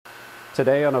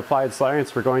Today on Applied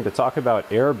Science, we're going to talk about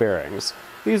air bearings.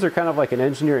 These are kind of like an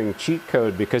engineering cheat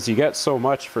code because you get so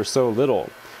much for so little.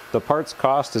 The parts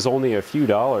cost is only a few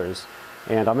dollars,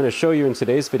 and I'm going to show you in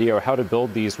today's video how to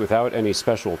build these without any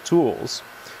special tools.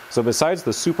 So besides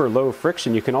the super low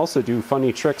friction, you can also do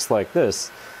funny tricks like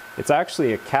this. It's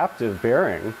actually a captive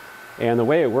bearing, and the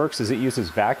way it works is it uses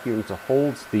vacuum to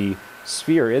hold the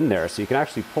sphere in there, so you can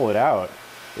actually pull it out,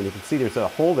 and you can see there's a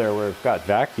hole there where it's got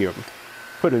vacuum.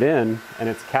 Put it in, and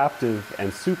it's captive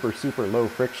and super low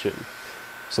friction.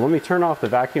 So let me turn off the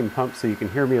vacuum pump so you can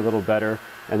hear me a little better,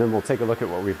 and then we'll take a look at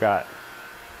what we've got.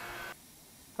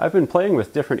 I've been playing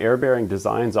with different air bearing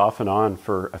designs off and on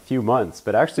for a few months,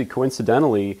 but actually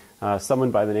coincidentally,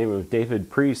 someone by the name of David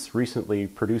Priest recently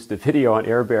produced a video on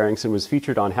air bearings and was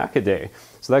featured on Hackaday.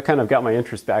 So that kind of got my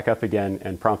interest back up again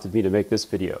and prompted me to make this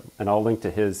video, and I'll link to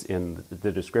his in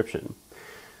the description.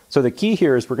 So the key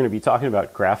here is we're going to be talking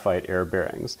about graphite air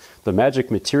bearings. The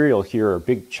magic material here are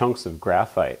big chunks of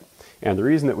graphite. And the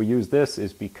reason that we use this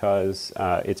is because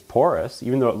it's porous.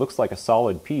 Even though it looks like a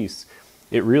solid piece,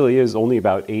 it really is only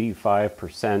about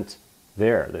 85%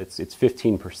 there. It's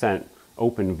 15%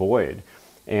 open void.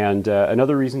 And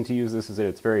another reason to use this is that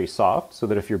it's very soft, so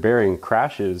that if your bearing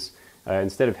crashes,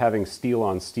 instead of having steel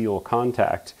on steel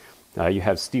contact, you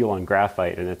have steel on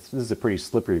graphite, and this is a pretty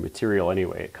slippery material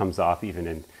anyway. It comes off even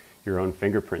in your own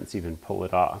fingerprints, even pull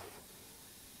it off.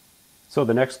 So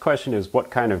the next question is, what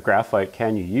kind of graphite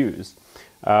can you use?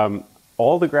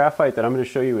 All the graphite that I'm going to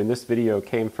show you in this video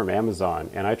came from Amazon,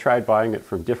 and I tried buying it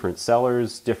from different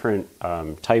sellers, different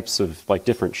types of, like,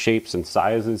 different shapes and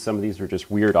sizes. Some of these are just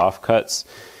weird offcuts.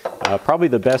 Probably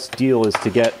the best deal is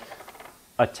to get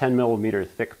a 10 millimeter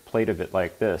thick plate of it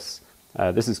like this.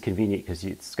 This is convenient because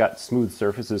it's got smooth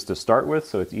surfaces to start with,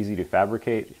 so it's easy to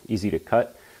fabricate, easy to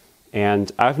cut.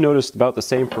 And I've noticed about the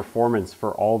same performance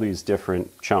for all these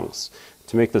different chunks.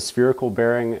 To make the spherical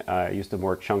bearing, I used a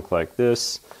more chunk like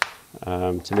this.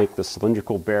 To make the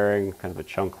cylindrical bearing, kind of a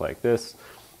chunk like this.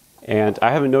 And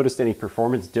I haven't noticed any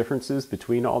performance differences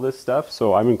between all this stuff,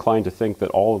 so I'm inclined to think that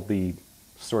all of the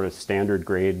sort of standard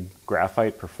grade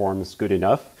graphite performs good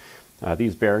enough.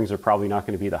 These bearings are probably not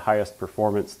going to be the highest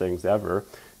performance things ever,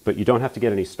 but you don't have to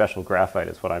get any special graphite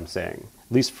is what I'm saying,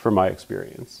 at least from my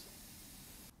experience.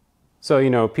 So,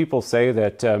 you know, people say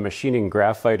that machining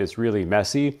graphite is really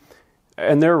messy,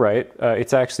 and they're right.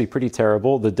 It's actually pretty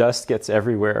terrible. The dust gets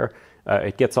everywhere.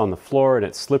 It gets on the floor, and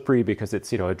it's slippery because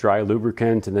it's, you know, a dry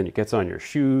lubricant, and then it gets on your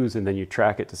shoes, and then you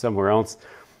track it to somewhere else.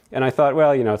 And I thought,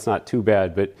 well, you know, it's not too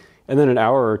bad. And then an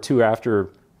hour or two after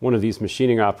one of these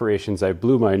machining operations, I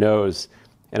blew my nose,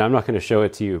 and I'm not going to show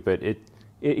it to you, but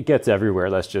it gets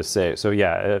everywhere, let's just say. So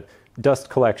yeah, dust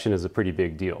collection is a pretty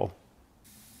big deal.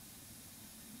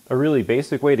 A really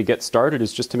basic way to get started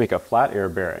is just to make a flat air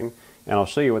bearing, and I'll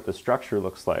show you what the structure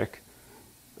looks like.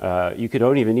 You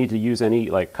don't even need to use any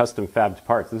like custom fabbed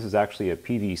parts. This is actually a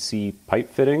PVC pipe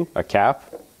fitting, a cap,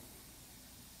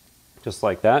 just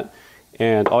like that.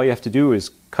 And all you have to do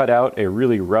is cut out a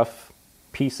really rough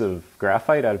piece of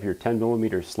graphite out of your 10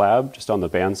 millimeter slab, just on the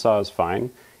bandsaw is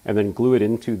fine, and then glue it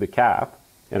into the cap.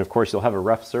 And of course you'll have a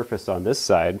rough surface on this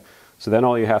side. So then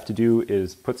all you have to do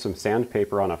is put some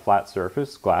sandpaper on a flat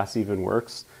surface, glass even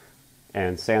works,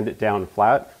 and sand it down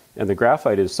flat. And the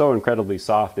graphite is so incredibly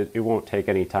soft, it won't take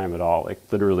any time at all. Like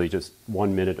literally just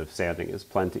 1 minute of sanding is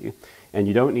plenty. And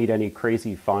you don't need any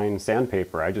crazy fine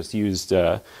sandpaper. I just used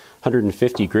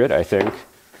 150 grit, I think.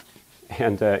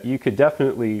 And you could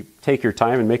definitely take your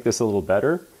time and make this a little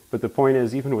better. But the point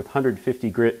is, even with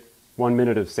 150 grit, 1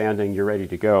 minute of sanding, you're ready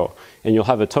to go. And you'll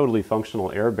have a totally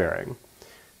functional air bearing.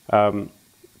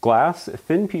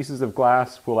 Thin pieces of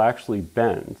glass will actually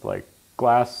bend. Like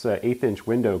glass, 1/8-inch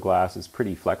window glass is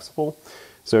pretty flexible.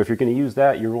 So if you're going to use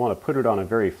that, you want to put it on a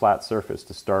very flat surface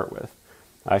to start with.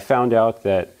 I found out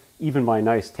that even my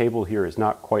nice table here is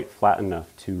not quite flat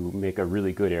enough to make a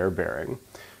really good air bearing.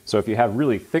 So if you have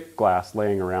really thick glass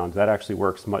laying around, that actually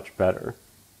works much better.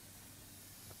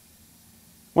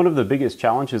 One of the biggest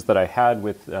challenges that I had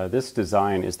with this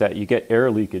design is that you get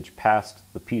air leakage past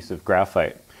the piece of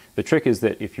graphite. The trick is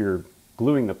that if you're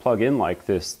gluing the plug in like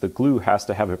this, the glue has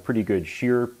to have a pretty good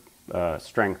shear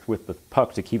strength with the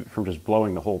puck to keep it from just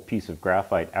blowing the whole piece of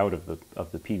graphite out of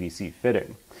the PVC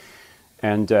fitting.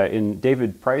 And in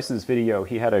David Price's video,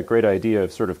 he had a great idea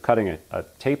of sort of cutting a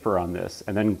taper on this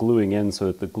and then gluing in so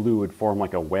that the glue would form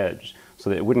like a wedge, so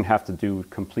that it wouldn't have to do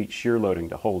complete shear loading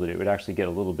to hold it. It would actually get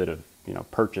a little bit of, you know,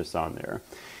 purchase on there.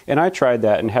 And I tried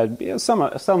that and had, you know,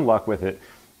 some luck with it.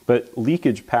 But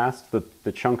leakage past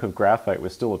the chunk of graphite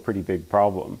was still a pretty big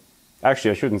problem.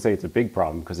 Actually, I shouldn't say it's a big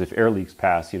problem, because if air leaks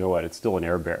pass, you know what, it's still an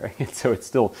air bearing. So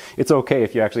it's okay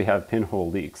if you actually have pinhole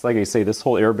leaks. Like I say, this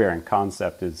whole air bearing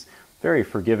concept is very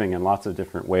forgiving in lots of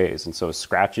different ways. And so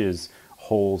scratches,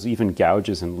 holes, even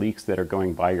gouges and leaks that are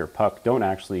going by your puck don't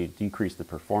actually decrease the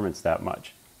performance that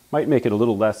much. Might make it a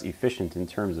little less efficient in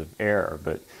terms of air,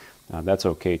 but that's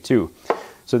okay too.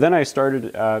 So then I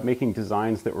started making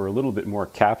designs that were a little bit more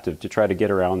captive to try to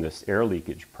get around this air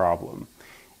leakage problem.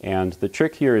 And the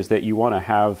trick here is that you want to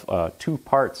have two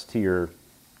parts to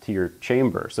your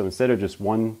chamber. So instead of just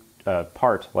one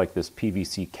part like this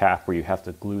PVC cap where you have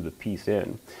to glue the piece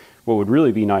in, what would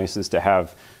really be nice is to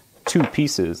have two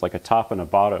pieces, like a top and a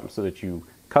bottom, so that you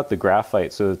cut the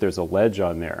graphite so that there's a ledge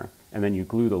on there, and then you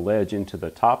glue the ledge into the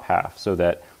top half so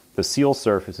that the seal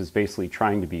surface is basically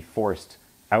trying to be forced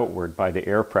outward by the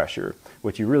air pressure.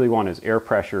 What you really want is air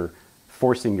pressure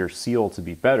forcing your seal to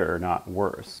be better, not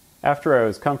worse. After I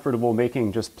was comfortable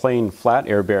making just plain flat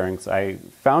air bearings, I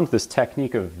found this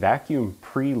technique of vacuum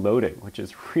preloading, which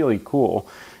is really cool.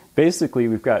 Basically,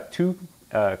 we've got two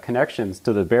connections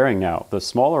to the bearing now. The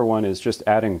smaller one is just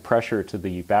adding pressure to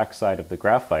the backside of the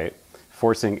graphite,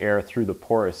 forcing air through the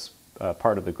porous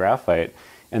part of the graphite.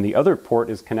 And the other port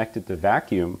is connected to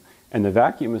vacuum, and the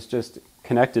vacuum is just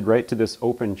connected right to this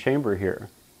open chamber here.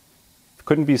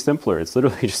 Couldn't be simpler. It's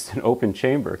literally just an open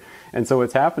chamber. And so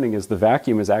what's happening is the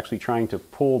vacuum is actually trying to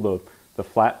pull the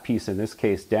flat piece, in this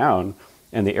case, down,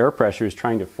 and the air pressure is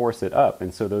trying to force it up.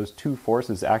 And so those two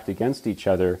forces act against each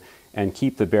other and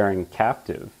keep the bearing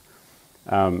captive.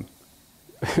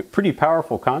 Pretty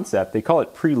powerful concept. They call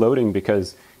it preloading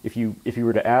because if you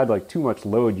were to add like too much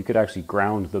load, you could actually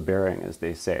ground the bearing, as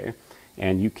they say.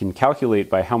 And you can calculate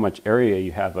by how much area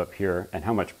you have up here and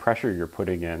how much pressure you're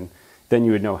putting in. Then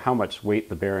you would know how much weight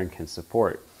the bearing can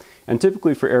support. And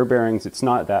typically for air bearings, it's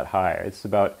not that high. It's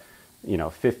about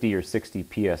 50 or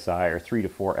 60 psi, or 3 to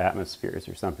 4 atmospheres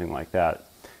or something like that.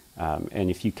 And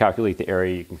if you calculate the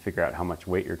area, you can figure out how much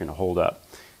weight you're going to hold up.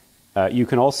 You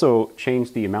can also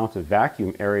change the amount of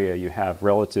vacuum area you have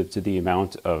relative to the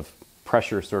amount of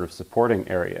pressure sort of supporting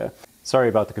area. Sorry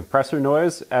about the compressor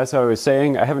noise. As I was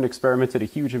saying, I haven't experimented a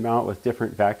huge amount with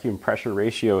different vacuum pressure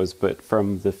ratios, but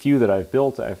from the few that I've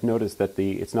built, I've noticed that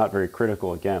it's not very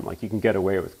critical again. Like, you can get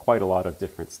away with quite a lot of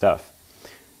different stuff.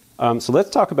 So let's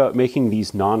talk about making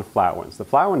these non-flat ones. The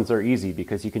flat ones are easy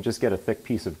because you can just get a thick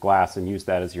piece of glass and use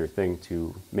that as your thing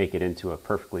to make it into a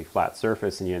perfectly flat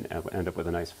surface, and you end up with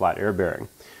a nice flat air bearing.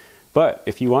 But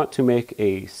if you want to make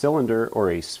a cylinder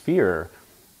or a sphere,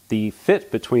 the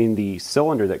fit between the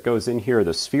cylinder that goes in here,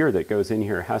 the sphere that goes in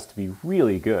here, has to be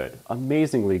really good,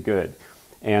 amazingly good.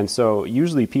 And so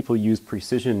usually people use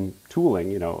precision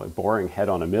tooling, a boring head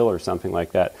on a mill or something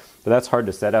like that. But that's hard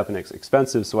to set up and it's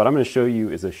expensive. So what I'm going to show you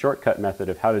is a shortcut method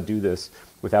of how to do this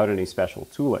without any special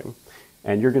tooling.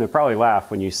 And you're going to probably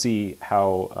laugh when you see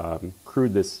how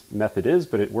crude this method is,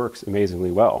 but it works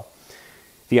amazingly well.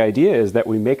 The idea is that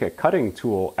we make a cutting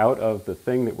tool out of the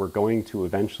thing that we're going to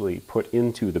eventually put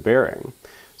into the bearing.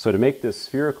 So to make this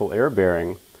spherical air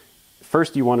bearing,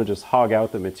 first you want to just hog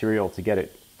out the material to get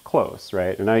it close,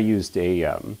 right? And I used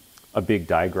a big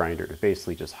die grinder to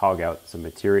basically just hog out some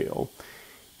material.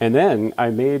 And then I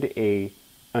made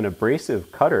an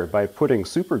abrasive cutter by putting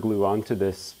super glue onto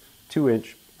this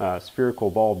 2-inch spherical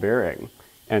ball bearing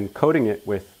and coating it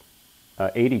with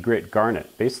 80 grit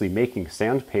garnet, basically making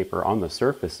sandpaper on the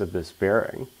surface of this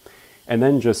bearing. And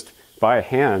then just by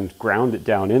hand ground it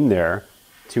down in there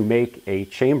to make a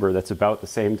chamber that's about the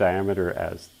same diameter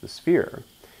as the sphere.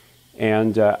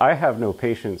 And I have no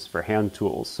patience for hand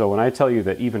tools, so when I tell you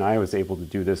that even I was able to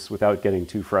do this without getting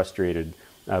too frustrated,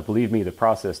 believe me, the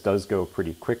process does go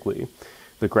pretty quickly.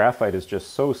 The graphite is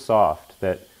just so soft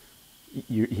that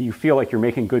you feel like you're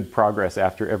making good progress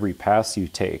after every pass you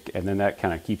take, and then that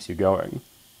kind of keeps you going.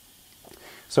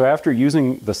 So after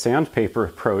using the sandpaper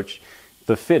approach,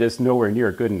 the fit is nowhere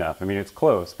near good enough. I mean, it's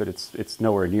close, but it's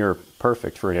nowhere near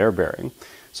perfect for an air bearing.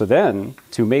 So then,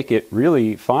 to make it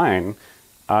really fine,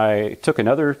 I took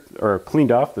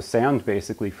cleaned off the sand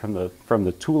basically from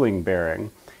the tooling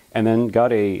bearing, and then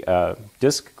got a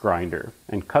disc grinder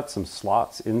and cut some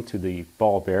slots into the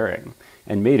ball bearing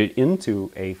and made it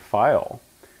into a file.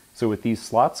 So with these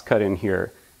slots cut in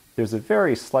here, there's a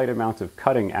very slight amount of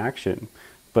cutting action,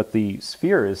 but the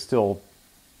sphere is still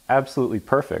absolutely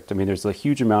perfect. I mean, there's a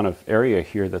huge amount of area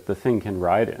here that the thing can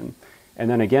ride in. And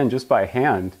then again, just by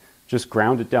hand, just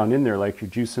ground it down in there like you're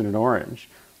juicing an orange.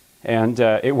 And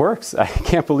it works. I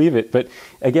can't believe it. But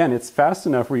again, it's fast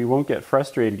enough where you won't get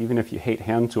frustrated even if you hate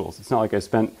hand tools. It's not like I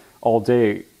spent all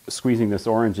day squeezing this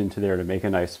orange into there to make a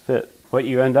nice fit. what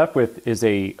you end up with is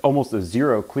almost a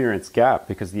zero clearance gap,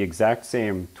 because the exact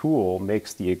same tool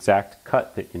makes the exact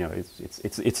cut that,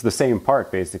 it's the same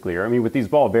part basically. Or I mean, with these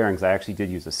ball bearings, I actually did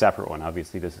use a separate one.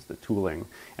 Obviously, this is the tooling,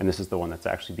 and this is the one that's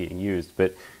actually being used.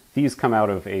 But these come out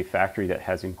of a factory that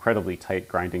has incredibly tight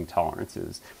grinding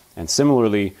tolerances. And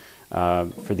similarly,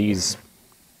 for these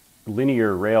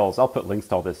linear rails, I'll put links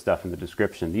to all this stuff in the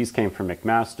description. These came from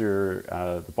McMaster.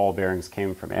 The ball bearings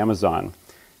came from Amazon.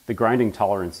 The grinding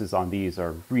tolerances on these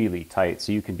are really tight,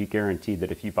 so you can be guaranteed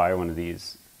that if you buy one of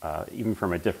these, even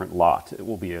from a different lot, it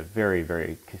will be a very,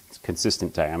 very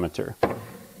consistent diameter.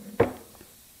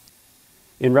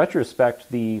 In retrospect,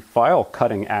 the file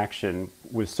cutting action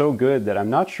was so good that I'm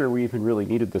not sure we even really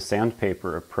needed the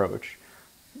sandpaper approach.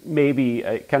 Maybe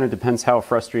it kind of depends how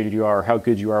frustrated you are, how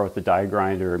good you are with the die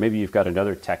grinder, or maybe you've got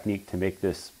another technique to make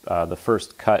this, the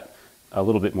first cut, a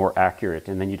little bit more accurate,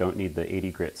 and then you don't need the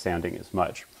 80 grit sanding as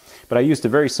much. But I used a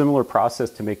very similar process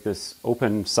to make this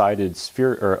open-sided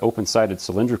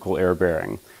cylindrical air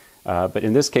bearing. But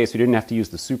in this case, we didn't have to use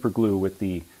the super glue with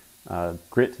the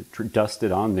grit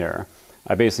dusted on there.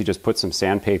 I basically just put some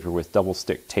sandpaper with double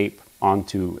stick tape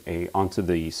onto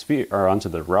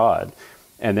the rod,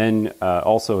 and then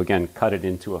also again cut it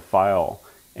into a file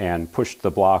and pushed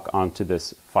the block onto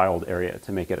this filed area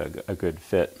to make it a good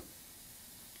fit.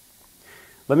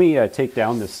 Let me take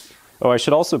down this. Oh, I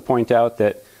should also point out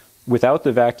that without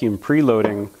the vacuum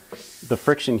preloading, the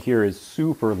friction here is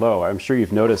super low. I'm sure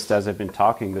you've noticed as I've been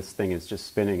talking, this thing is just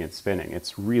spinning and spinning.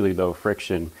 It's really low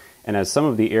friction. And as some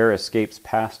of the air escapes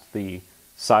past the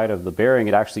side of the bearing,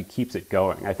 it actually keeps it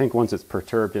going. I think once it's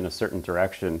perturbed in a certain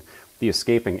direction, the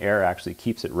escaping air actually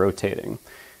keeps it rotating.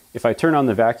 If I turn on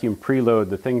the vacuum preload,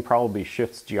 the thing probably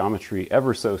shifts geometry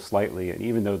ever so slightly, and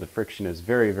even though the friction is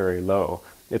very, very low,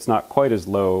 it's not quite as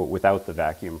low without the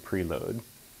vacuum preload.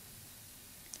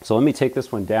 So let me take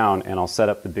this one down and I'll set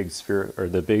up the big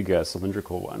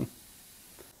cylindrical one.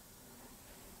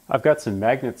 I've got some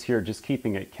magnets here just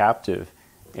keeping it captive,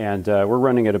 and we're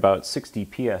running at about 60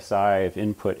 psi of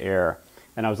input air.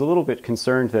 And I was a little bit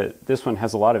concerned that this one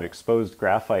has a lot of exposed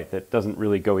graphite that doesn't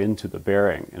really go into the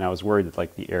bearing, and I was worried that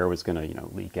like the air was going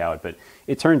to leak out. But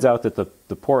it turns out that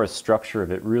the porous structure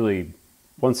of it really,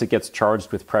 once it gets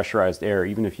charged with pressurized air,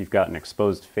 even if you've got an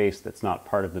exposed face that's not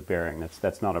part of the bearing,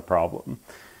 that's not a problem.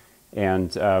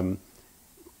 And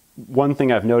one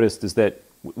thing I've noticed is that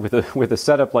with a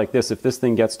setup like this, if this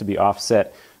thing gets to be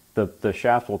offset, the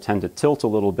shaft will tend to tilt a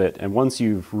little bit, and once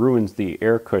you've ruined the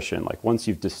air cushion, like once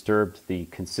you've disturbed the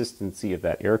consistency of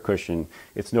that air cushion,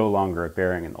 it's no longer a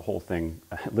bearing and the whole thing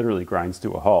literally grinds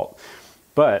to a halt.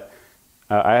 But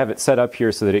I have it set up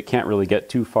here so that it can't really get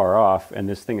too far off, and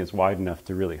this thing is wide enough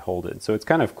to really hold it. So it's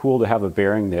kind of cool to have a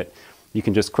bearing that you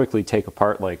can just quickly take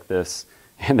apart like this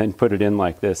and then put it in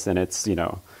like this, and it's,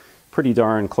 pretty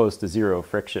darn close to zero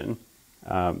friction.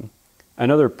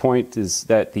 Another point is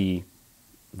that the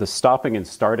stopping and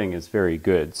starting is very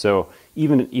good. So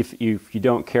even if you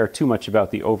don't care too much about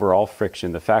the overall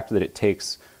friction, the fact that it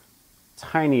takes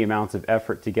tiny amounts of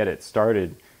effort to get it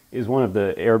started is one of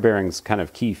the air bearing's kind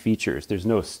of key features. There's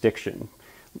no stiction,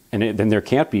 and then there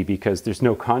can't be because there's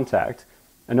no contact.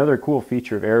 Another cool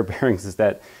feature of air bearings is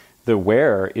that the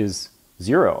wear is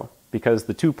zero because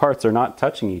the two parts are not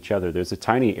touching each other. There's a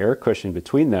tiny air cushion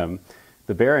between them.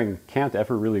 The bearing can't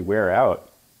ever really wear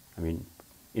out. I mean,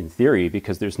 in theory,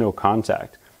 because there's no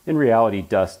contact. In reality,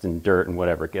 dust and dirt and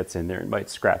whatever gets in there and might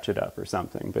scratch it up or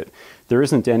something, but there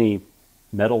isn't any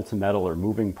metal to metal or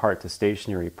moving part to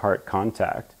stationary part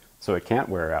contact, so it can't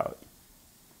wear out.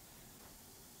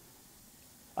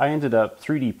 I ended up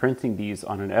 3D printing these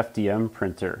on an FDM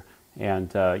printer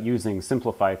and using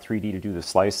Simplify 3D to do the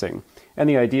slicing. And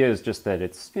the idea is just that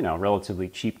it's relatively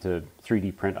cheap to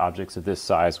 3D print objects of this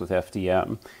size with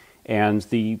FDM. And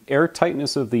the air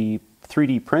tightness of the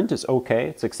 3D print is okay,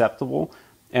 it's acceptable,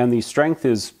 and the strength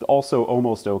is also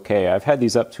almost okay. I've had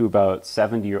these up to about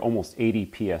 70 or almost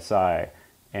 80 psi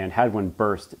and had one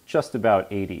burst at just about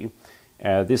 80.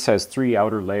 This has 3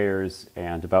 outer layers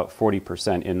and about 40%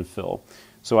 infill.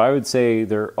 So I would say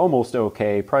they're almost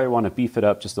okay, probably want to beef it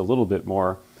up just a little bit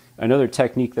more. Another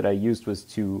technique that I used was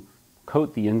to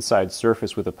coat the inside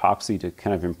surface with epoxy to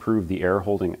kind of improve the air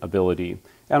holding ability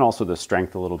and also the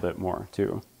strength a little bit more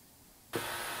too.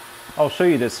 I'll show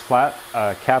you this flat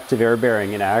captive air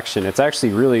bearing in action. It's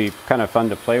actually really kind of fun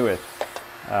to play with.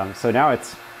 So now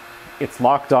it's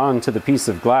locked on to the piece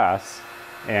of glass,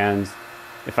 and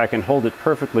if I can hold it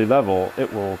perfectly level,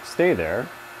 it will stay there,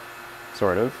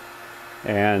 sort of.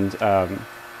 And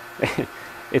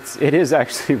it is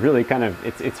actually really kind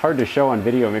of, it's hard to show on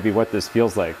video maybe what this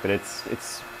feels like, but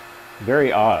it's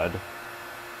very odd.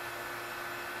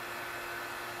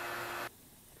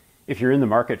 if you're in the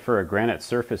market for a granite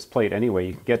surface plate anyway,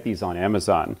 you can get these on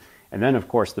Amazon. And then, of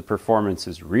course, the performance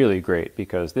is really great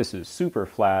because this is super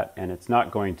flat and it's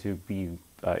not going to be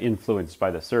influenced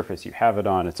by the surface you have it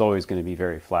on. It's always going to be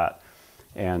very flat.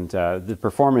 And the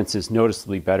performance is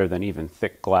noticeably better than even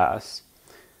thick glass.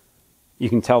 You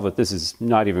can tell that this is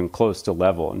not even close to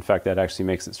level. In fact, that actually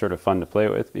makes it sort of fun to play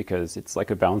with because it's like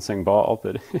a bouncing ball,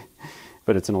 but,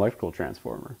 but it's an electrical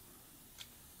transformer.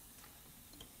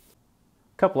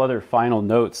 A couple other final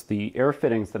notes. The air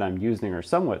fittings that I'm using are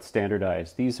somewhat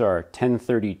standardized. These are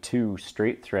 1032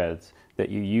 straight threads that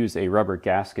you use a rubber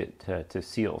gasket to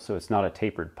seal, so it's not a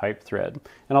tapered pipe thread.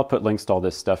 And I'll put links to all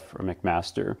this stuff from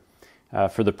McMaster.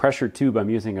 For the pressure tube, I'm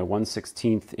using a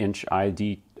 1/16 inch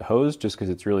ID hose just because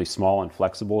it's really small and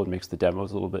flexible. It makes the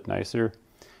demos a little bit nicer.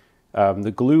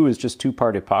 The glue is just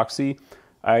 2-part epoxy.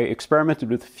 I experimented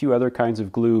with a few other kinds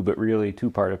of glue, but really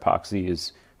 2-part epoxy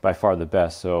is by far the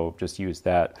best, so just use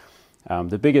that.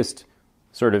 The biggest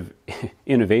sort of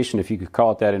innovation, if you could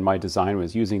call it that, in my design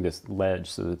was using this ledge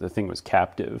so that the thing was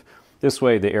captive. This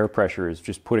way the air pressure is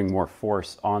just putting more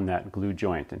force on that glue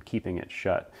joint and keeping it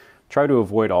shut. Try to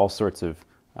avoid all sorts of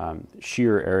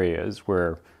shear areas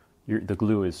where the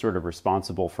glue is sort of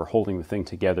responsible for holding the thing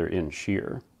together in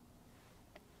shear.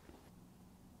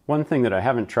 One thing that I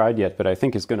haven't tried yet, but I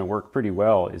think is going to work pretty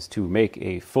well, is to make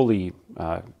a fully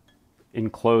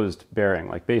enclosed bearing,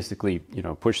 like basically, you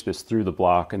know, push this through the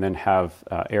block and then have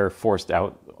air forced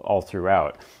out all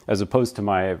throughout. As opposed to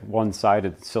my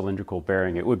one-sided cylindrical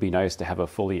bearing, it would be nice to have a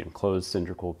fully enclosed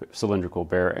cylindrical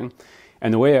bearing.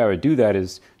 And the way I would do that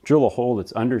is drill a hole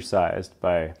that's undersized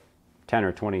by 10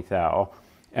 or 20 thou,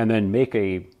 and then make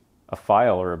a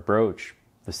file or a broach,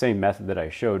 the same method that I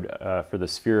showed for the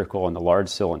spherical and the large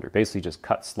cylinder. Basically just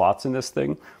cut slots in this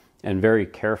thing and very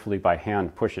carefully by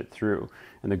hand push it through.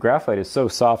 And the graphite is so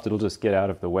soft it'll just get out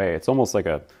of the way. It's almost like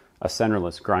a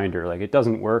centerless grinder. Like, it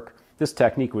doesn't work. This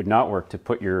technique would not work to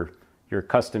put your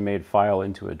custom-made file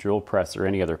into a drill press or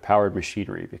any other powered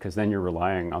machinery, because then you're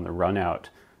relying on the run out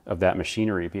of that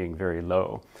machinery being very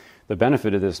low. The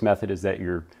benefit of this method is that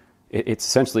it's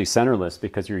essentially centerless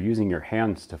because you're using your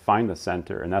hands to find the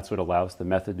center, and that's what allows the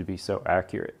method to be so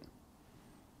accurate.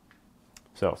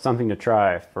 So something to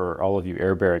try for all of you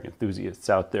air bearing enthusiasts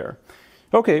out there.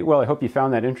 Okay, well, I hope you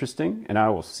found that interesting, and I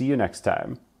will see you next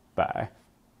time. Bye.